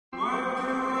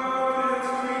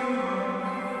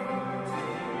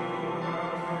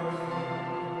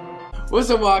What's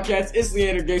up, Wildcats? It's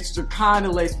Leander Gates with your kind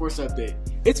of late sports update.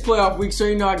 It's playoff week, so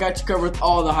you know I got you covered with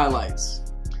all the highlights.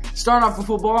 Starting off with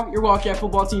football, your Wildcat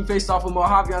football team faced off with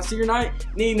Mojave on senior night.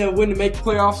 Needing a win to make the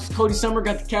playoffs, Cody Summer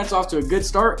got the Cats off to a good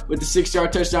start with the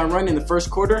 6-yard touchdown run in the first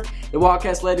quarter. The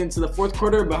Wildcats led into the fourth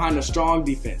quarter behind a strong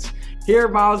defense. Here,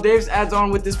 Miles Davis adds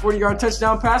on with this 40-yard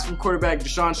touchdown pass from quarterback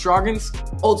Deshaun Stroggins.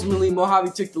 Ultimately,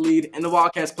 Mojave took the lead and the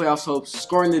Wildcats' playoffs hopes,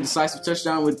 scoring the decisive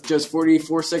touchdown with just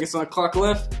 44 seconds on the clock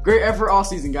left. Great effort all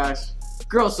season, guys.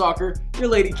 Girls soccer, your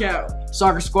Lady Cat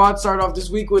soccer squad started off this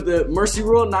week with a Mercy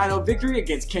Rule 9-0 victory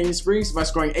against Canyon Springs by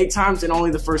scoring 8 times in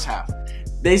only the first half.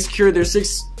 They secured their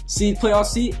 6th seed playoff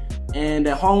seat and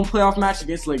a home playoff match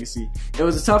against Legacy. It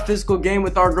was a tough physical game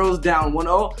with our girls down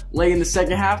 1-0 late in the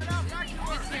second half.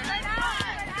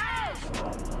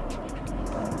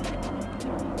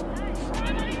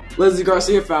 Leslie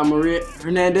Garcia found Maria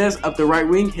Hernandez up the right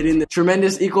wing, hitting the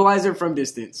tremendous equalizer from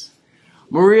distance.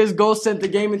 Maria's goal sent the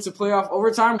game into playoff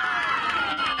overtime,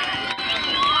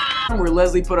 where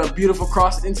Leslie put a beautiful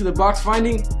cross into the box,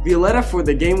 finding Violetta for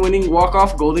the game-winning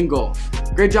walk-off golden goal.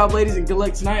 Great job, ladies, and good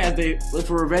luck tonight as they look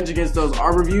for revenge against those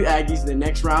Arborview Aggies in the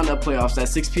next round of playoffs at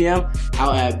 6 p.m.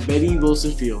 out at Betty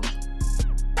Wilson Field.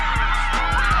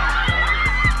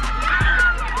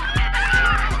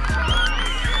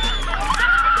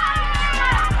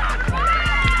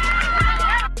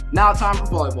 Now time for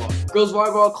volleyball. Girls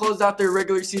volleyball closed out their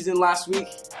regular season last week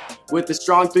with a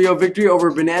strong 3-0 victory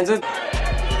over Bonanza.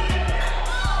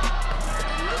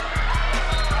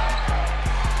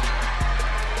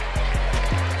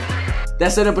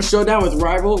 That set up a showdown with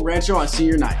rival Rancho on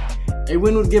senior night. A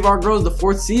win would give our girls the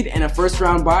 4th seed and a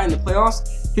first-round bye in the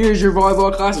playoffs. Here's your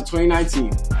volleyball class of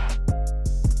 2019.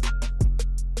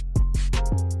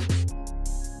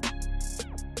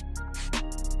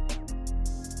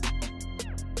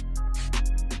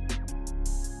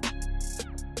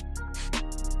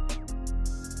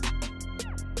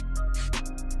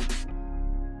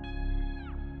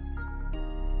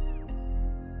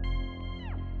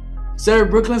 Sarah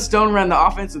Brooklyn Stone ran the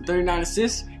offense with 39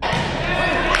 assists.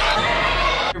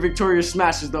 Victoria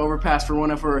smashes the overpass for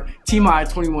one of her team-high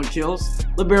 21 kills.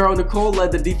 Libero Nicole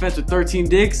led the defense with 13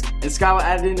 digs, and Skyla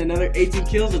added in another 18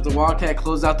 kills as the Wildcat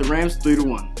closed out the Rams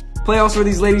 3-1. Playoffs for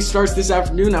these ladies starts this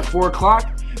afternoon at 4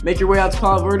 o'clock. Make your way out to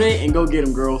Palo Verde and go get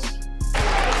them, girls.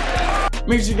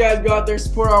 Make sure you guys go out there and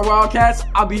support our Wildcats.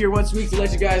 I'll be here once a week to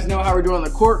let you guys know how we're doing on the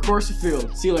court, course, and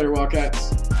field. See you later,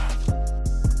 Wildcats.